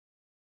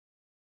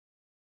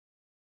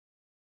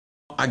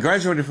I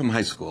graduated from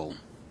high school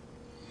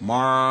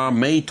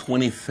May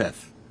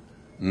 25th,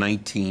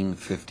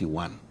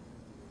 1951.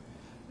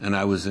 And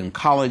I was in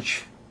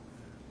college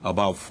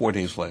about 4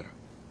 days later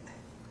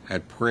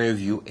at Prairie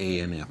View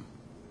A&M.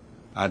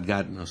 I'd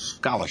gotten a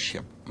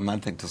scholarship, and I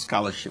think the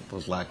scholarship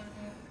was like,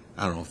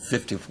 I don't know,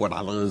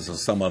 $54 or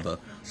some other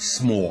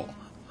small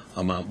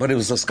amount, but it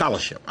was a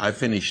scholarship. I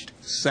finished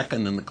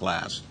second in the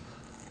class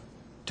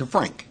to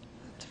Frank.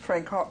 To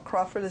Frank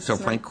Crawford? To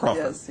Frank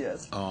Crawford. Yes,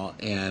 yes.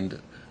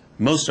 And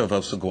most of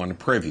us were going to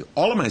Prairie View.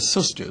 All of my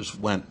sisters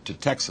went to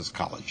Texas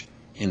College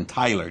in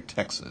Tyler,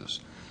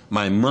 Texas.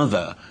 My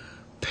mother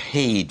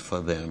paid for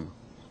them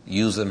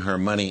using her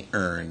money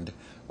earned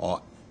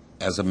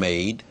as a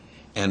maid,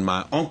 and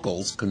my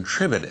uncles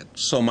contributed.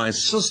 So my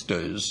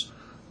sisters,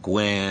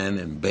 Gwen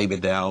and Baby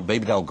Dell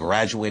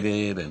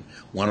graduated and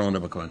went on to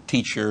become a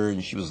teacher,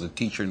 and she was a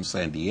teacher in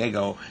San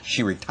Diego.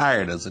 She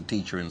retired as a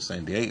teacher in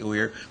San Diego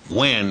here.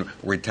 Gwen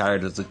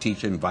retired as a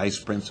teacher and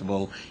vice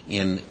principal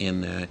in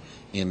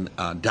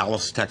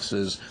Dallas,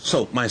 Texas.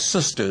 So my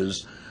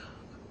sisters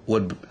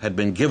had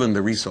been given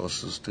the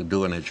resources to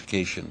do an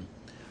education.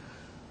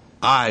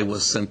 I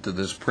was sent to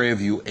this Prairie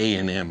View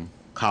A&M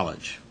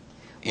college.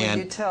 Will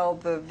you tell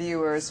the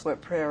viewers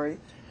what Prairie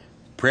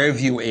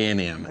View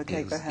A&M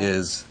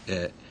is?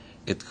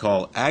 It's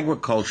called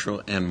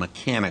Agricultural and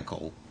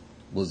Mechanical.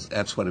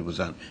 That's what it was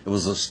on. It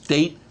was a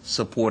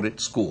state-supported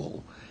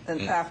school.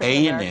 And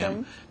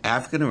African-American?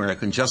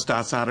 African-American, just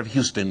outside of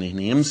Houston in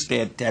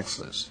Hempstead,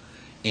 Texas.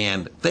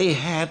 And they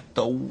had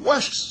the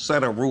worst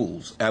set of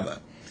rules ever.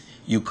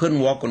 You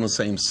couldn't walk on the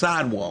same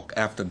sidewalk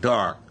after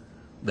dark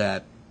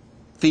that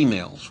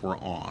females were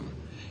on.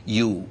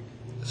 You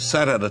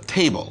sat at a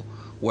table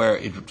where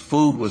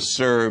food was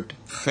served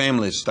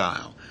family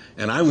style.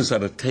 And I was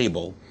at a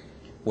table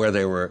where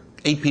there were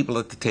 8 people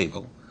at the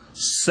table,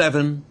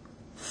 7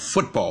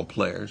 football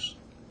players,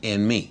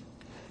 and me.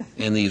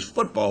 And these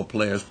football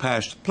players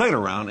passed the plate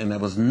around, and there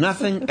was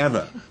nothing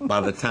ever by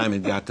the time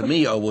it got to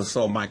me, or was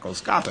so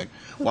microscopic.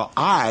 Well,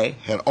 I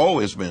had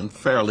always been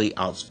fairly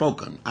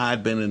outspoken.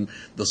 I'd been in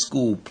the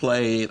school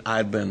play.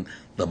 I'd been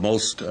the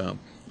most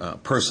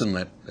person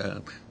that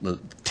the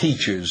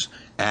teachers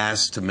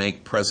asked to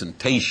make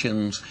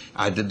presentations.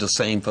 I did the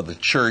same for the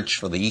church,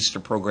 for the Easter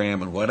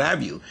program, and what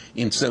have you.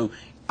 And so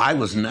I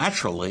was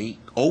naturally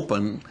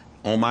open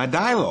on my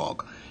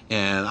dialogue.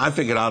 And I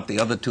figured out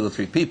the other 2 or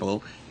 3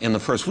 people in the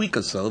first week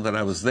or so that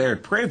I was there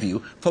at Prairie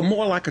View for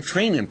more like a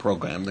training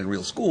program than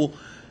real school,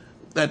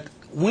 that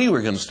we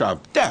were going to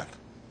starve to death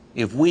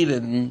if we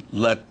didn't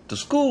let the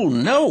school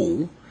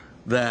know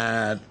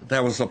that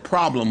there was a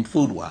problem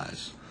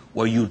food-wise.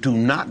 Well, you do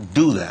not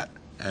do that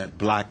at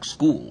black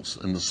schools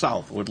in the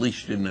South, or at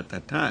least you didn't at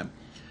that time.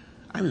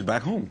 I was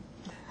back home.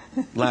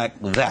 Like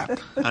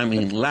that. I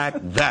mean,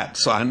 like that.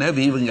 So I never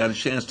even got a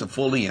chance to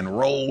fully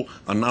enroll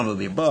or none of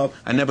the above.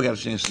 I never got a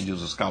chance to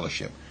use a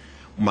scholarship.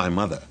 My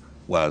mother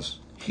was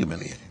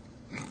humiliated,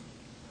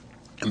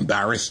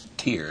 embarrassed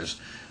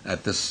tears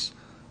at this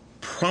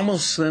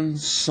promising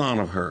son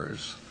of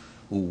hers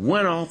who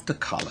went off to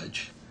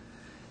college.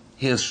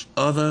 His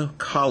other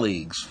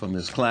colleagues from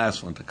his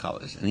class went to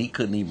college, and he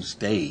couldn't even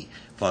stay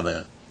for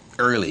the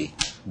early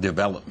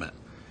development.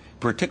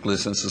 Particularly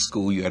since the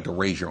school, you had to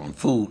raise your own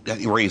food,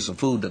 raise the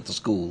food that the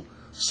school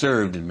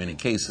served in many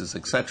cases,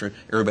 etc.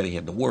 Everybody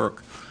had to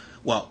work.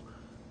 Well,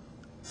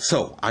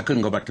 so I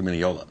couldn't go back to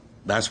Mineola.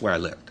 That's where I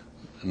lived,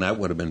 and that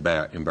would have been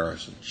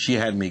embarrassing. She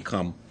had me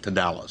come to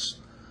Dallas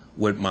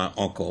with my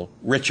uncle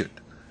Richard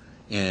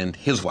and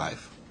his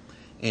wife,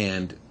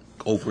 and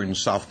over in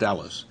South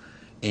Dallas.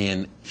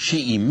 And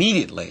she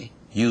immediately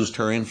used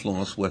her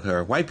influence with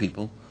her white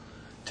people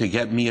to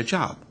get me a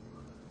job.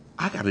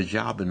 I got a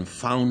job in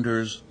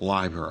Founders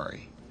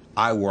Library.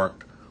 I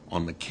worked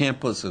on the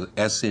campus of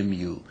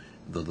SMU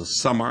the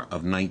summer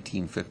of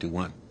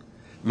 1951.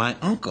 My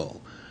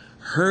uncle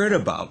heard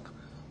about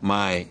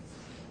my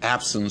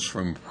absence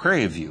from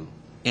Prairie View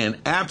and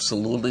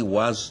absolutely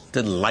was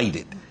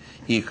delighted.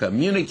 He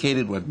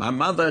communicated with my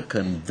mother,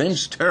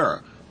 convinced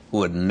her,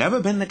 who had never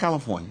been to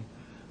California,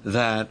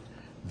 that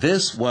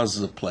this was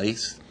the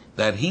place,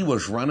 that he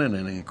was running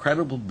an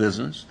incredible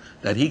business,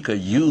 that he could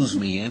use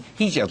me in.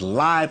 He just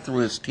lied through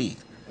his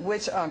teeth.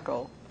 Which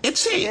uncle?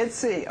 Itzy.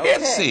 Itzy, okay.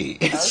 Itzy.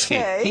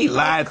 Okay. He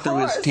lied through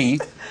his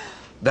teeth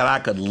that I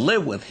could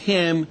live with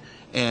him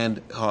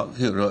and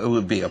it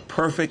would be a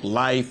perfect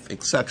life,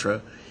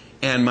 etc.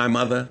 And my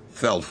mother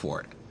fell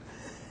for it.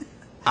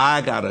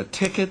 I got a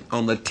ticket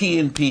on the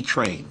TNP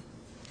train.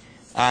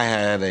 I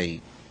had a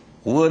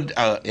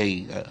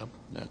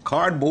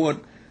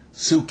cardboard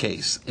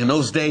suitcase. In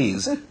those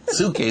days,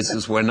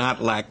 suitcases were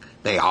not like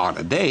they are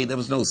today. There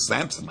was no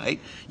Samsonite.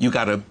 You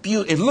got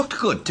it looked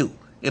good too.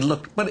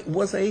 But it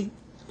was a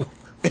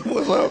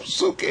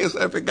suitcase.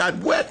 If it got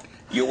wet,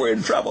 you were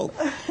in trouble.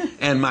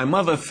 And my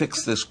mother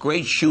fixed this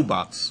great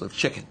shoebox of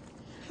chicken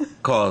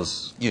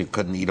because you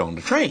couldn't eat on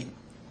the train.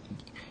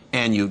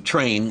 And your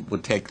train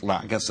would take,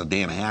 I guess, a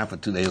day and a half or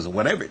 2 days or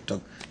whatever it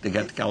took to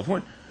get to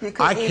California.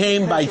 I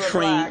came by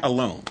train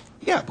alone.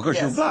 Yeah, because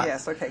you're black.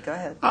 Yes, okay, go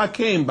ahead. I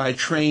came by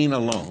train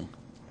alone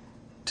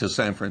to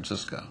San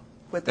Francisco.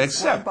 With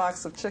this one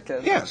box of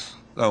chicken. Yes.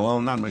 Oh,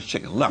 well, not much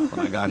chicken left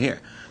when I got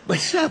here. But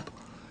except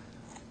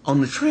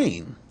on the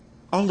train,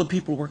 all the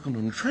people working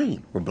on the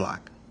train were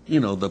black. You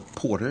know, the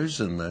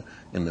porters and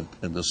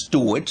the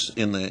stewards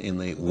and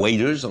the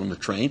waiters on the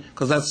train,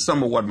 because that's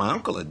some of what my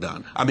uncle had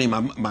done. I mean,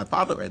 my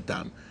father had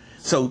done.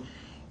 So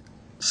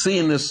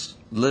seeing this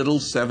little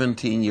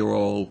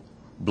 17-year-old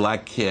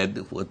black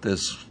kid with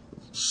this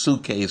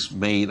suitcase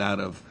made out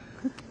of,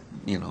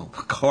 you know,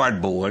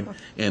 cardboard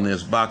and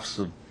this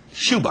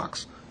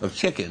shoebox of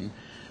chicken,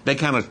 they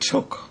kind of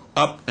took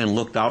up and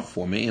looked out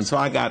for me. And so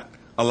I got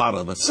a lot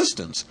of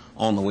assistance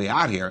on the way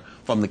out here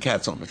from the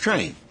cats on the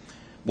train.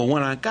 But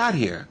when I got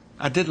here,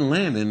 I didn't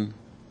land in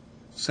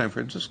San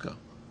Francisco.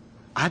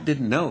 I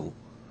didn't know,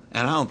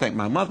 and I don't think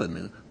my mother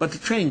knew, but the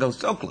train goes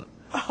to Oakland.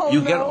 Oh,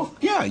 You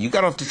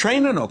get off the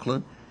train in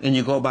Oakland, and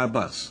you go by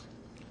bus.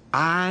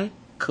 I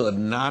could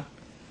not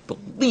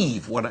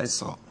believe what I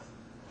saw.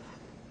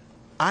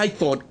 I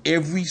thought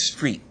every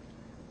street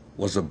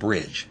was a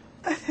bridge,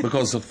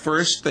 because the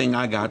first thing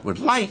I got with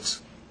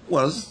lights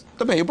was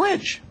the Bay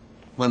Bridge.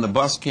 When the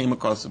bus came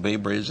across the Bay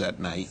Bridge that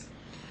night,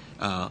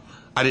 I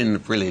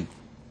didn't really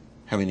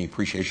have any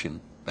appreciation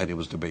that it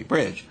was the Bay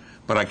Bridge,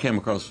 but I came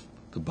across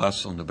the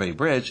bus on the Bay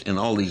Bridge, and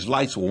all these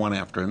lights were one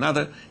after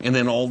another, and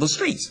then all the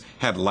streets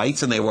had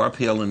lights, and they were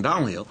uphill and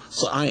downhill.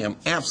 So I am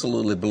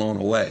absolutely blown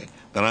away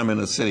that I'm in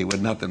a city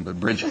with nothing but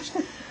bridges.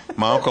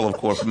 My uncle, of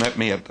course, met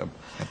me at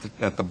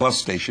the bus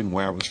station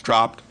where I was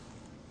dropped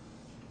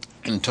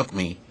and took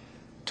me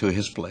to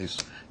his place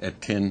at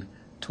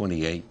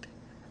 1028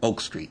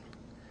 Oak Street,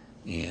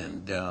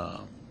 and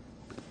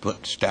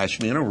stashed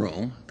me in a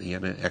room. He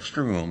had an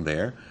extra room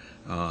there.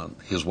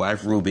 His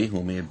wife, Ruby,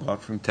 whom he had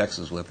brought from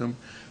Texas with him,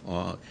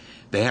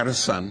 they had a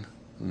son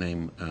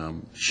named,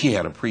 she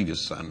had a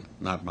previous son,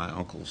 not my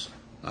uncle's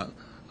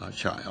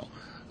child,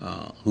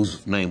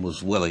 whose name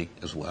was Willie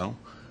as well,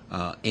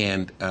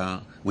 and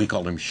we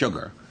called him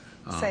Sugar.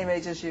 Same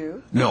age as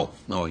you? No,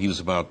 he was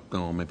about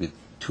maybe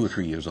 2 or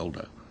 3 years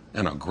older,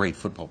 and a great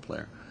football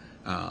player.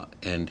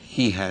 And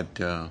he had,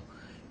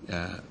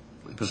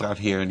 he was out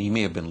here, and he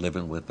may have been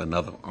living with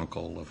another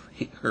uncle of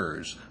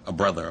hers, a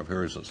brother of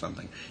hers or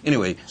something.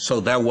 Anyway, so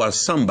there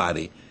was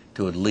somebody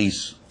to at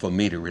least for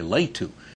me to relate to.